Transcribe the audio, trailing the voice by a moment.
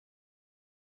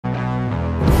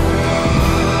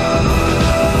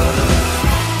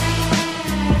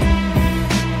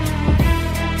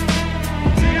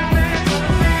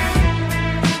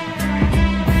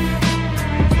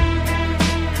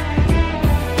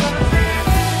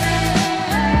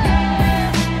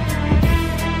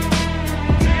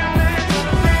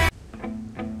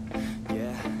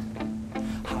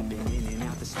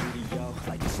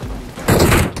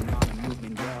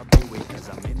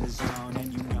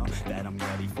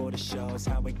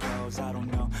chose, I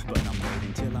don't know, but I'm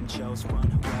waiting till I'm chose.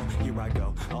 Run, well, here I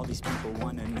go. All these people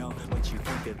wanna know what you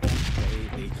think of them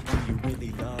lately. Do you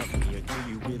really love me, or do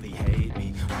you really hate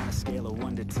me? On a scale of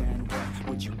 1 to 10, what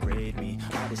would you grade me?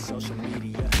 All this social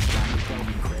media got me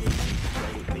going crazy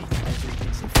lately.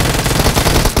 Everything's in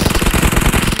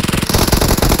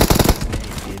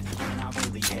naked, and I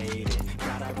really hate it.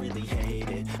 God, I really hate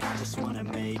it. I just wanna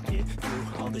make it through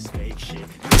all this fake shit.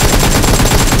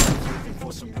 Looking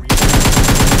for some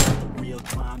real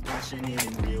climb, passionate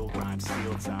and real rhymes,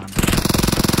 steal time.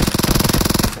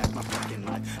 Back my fucking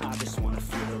life, I just wanna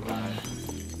feel alive.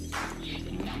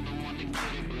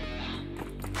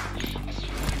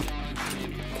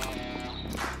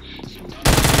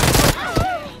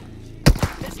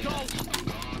 Let's go.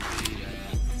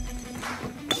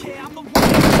 Yeah, I'm the one.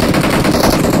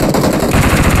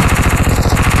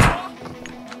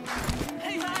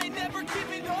 Hey, I ain't never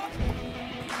giving up.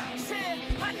 Said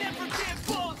I never give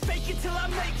up. Fake it till I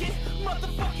make it.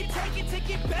 Motherfucking take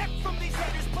it back from these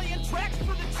haters. Playing tracks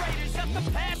for the traitors. Have the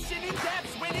passion and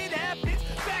that's when it happens.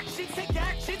 Factions take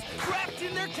actions.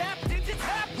 Drafting their captains. It's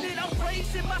happening. I'm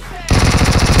raising my flag.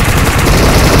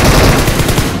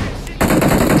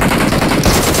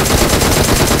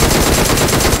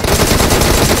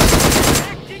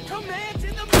 Acting commands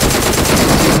in the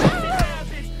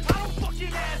habits. I don't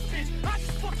fucking ask it. I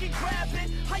just fucking grab it.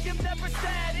 I am never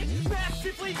static.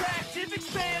 Massively active,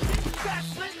 expanding.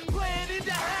 Backslid, playing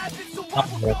into habits. So I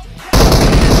will go.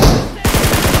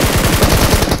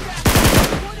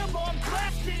 Put them on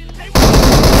blasting. They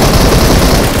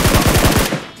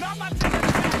not my time.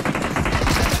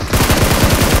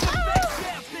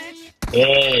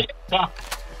 Hey, stop.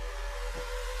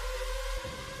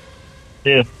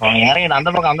 Dude, I'm அந்த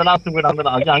பக்கம் அந்த last போய்ட்டு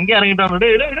அந்த அங்கே இறங்கிட்டான்.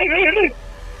 டேய் டேய் டேய் டேய்.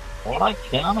 ஓடா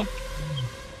கேன.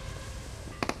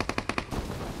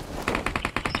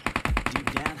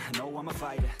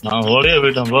 நான் ஓடியே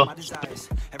போய்ட்டேன் bro.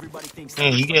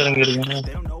 இங்கே இறங்கி இருக்கேன்.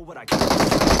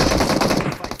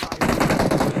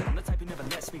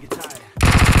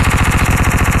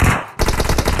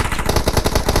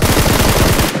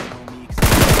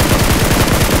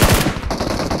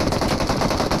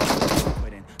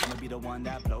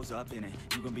 Up in it,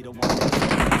 you gon' be the one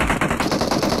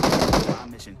my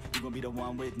mission. You gon' be the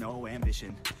one with no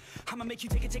ambition. I'ma make you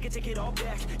take it all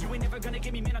back. You ain't never gonna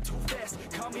get me, man, I'm too fast.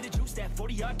 Call me the juice, that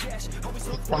 40-yard cash. Always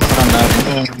look for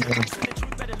the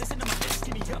truth, better listen to my best.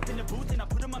 Give me up in the booth and I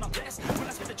put them on a blast. When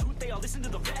I spit the truth, they all listen to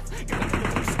the rap. Gotta put the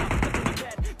worst stuff, the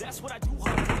bad. That's what I do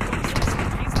hard.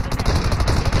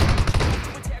 To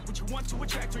attack what you want to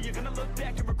attract, or you're gonna look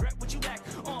back and regret what you lack.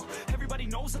 Everybody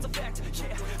knows that's a fact.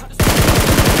 Yeah, I just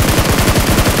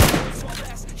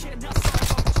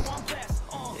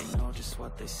they know just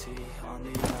what they see on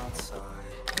the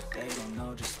outside. They don't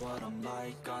know just what I'm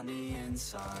like on the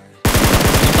inside.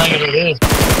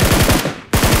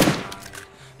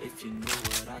 If you knew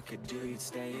what I could do, you'd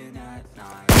stay in at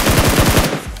night.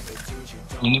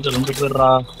 You don't quit.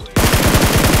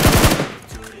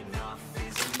 Good enough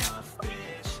is enough,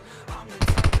 bitch. I'm the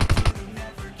type of dude who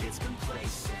never gets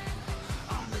complacent.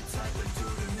 I'm the type of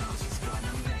dude who knows he's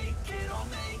gonna make it. I'll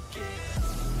make it.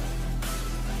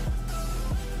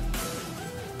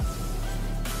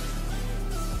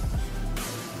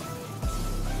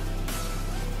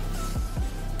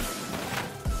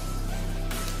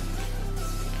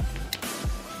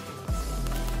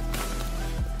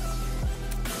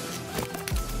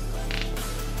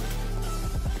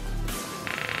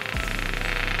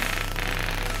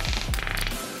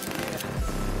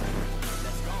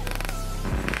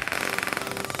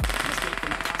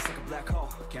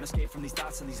 Can't escape from these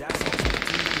thoughts and these assholes.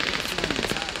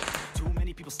 Too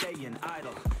many people staying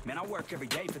idle. Man, I work every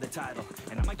day for the title,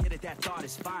 and I'ma get it, that thought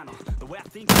is final. The way I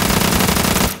think,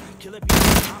 kill it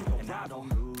because I'm and I don't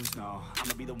lose, no.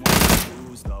 I'ma be the one to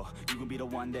lose, though. You gon' be the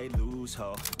one they lose, ho.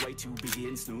 Way too busy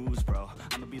and snooze, bro.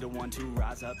 I'ma be the one to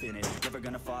rise up in it. Never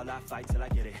gonna fall, I fight till I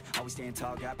get it. Always staying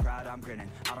tall, got pride, I'm grinning.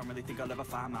 I don't really think I'll ever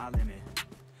find my limit.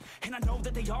 And I know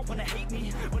that they all wanna hate me,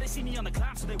 but they see me on the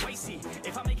climb, so they wait, see.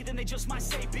 If I make it, then they just might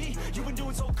say, B, you been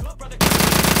doing so good, brother.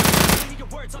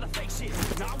 Your words on the fake shit.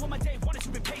 Now I want my day one,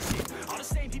 you've been patient. All the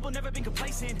same people, never been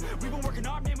complacent. We've been working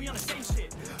hard, man, we on the same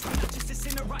shit. I'm not just a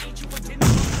sinner, I ain't you a dinner.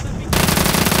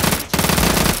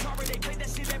 Sorry, they play that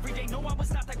shit every day. No, I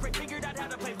was not that great. Figured out how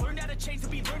to play, learned how to change, to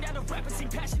be learned how to rap and sing.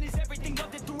 Passion is everything,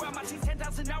 loved it throughout my teens.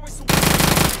 10,000 hours, so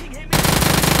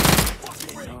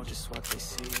they know just what they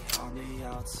see on the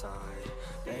outside.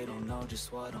 They don't know just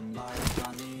what I'm like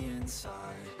on the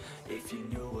inside. If you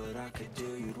knew what I could do,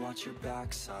 you'd watch your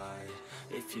backside.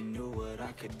 If you knew what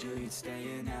I could do, you'd stay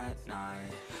in at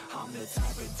night. I'm the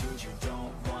type of dude you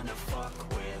don't wanna fuck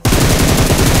with.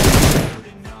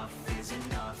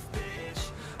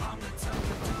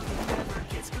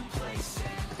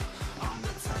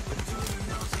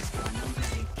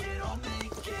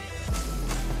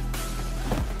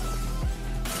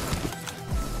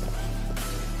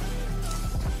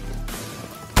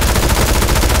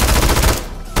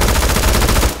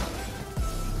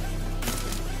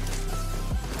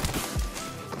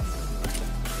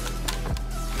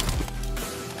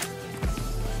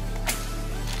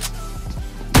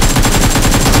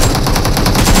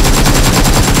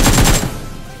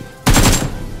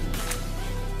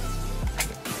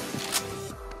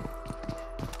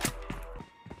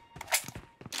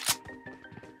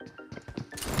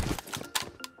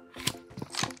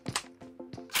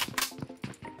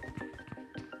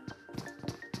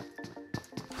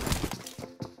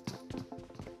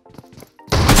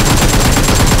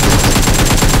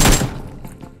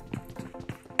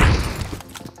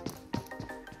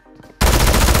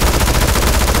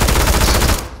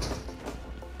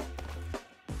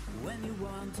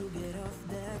 To get off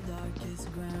that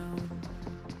darkest ground,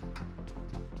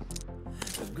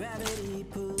 but gravity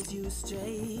pulls you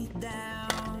straight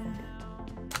down.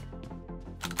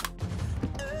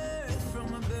 Earth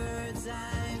from a bird's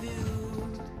eye view.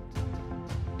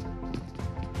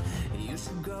 You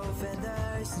should grow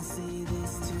feathers and see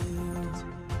this too.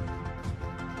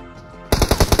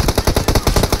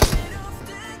 Get off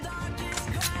that darkest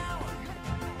ground,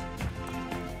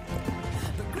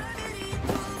 but gravity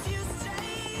pulls you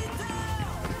straight down.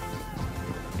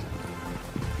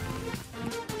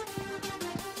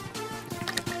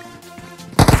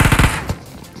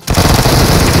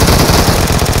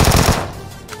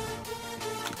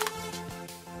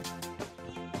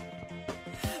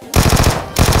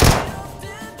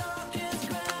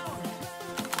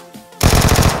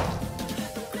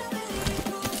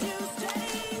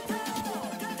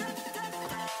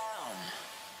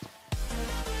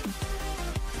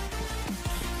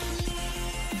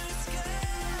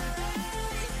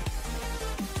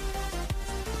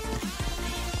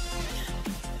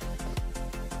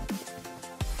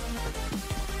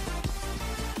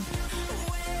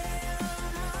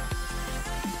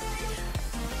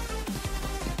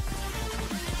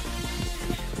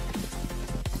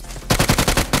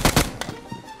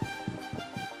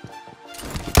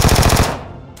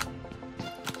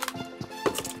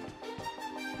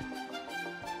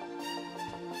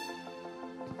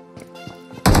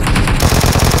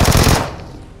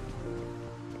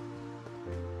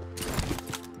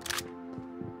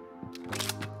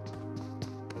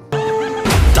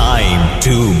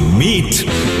 To meet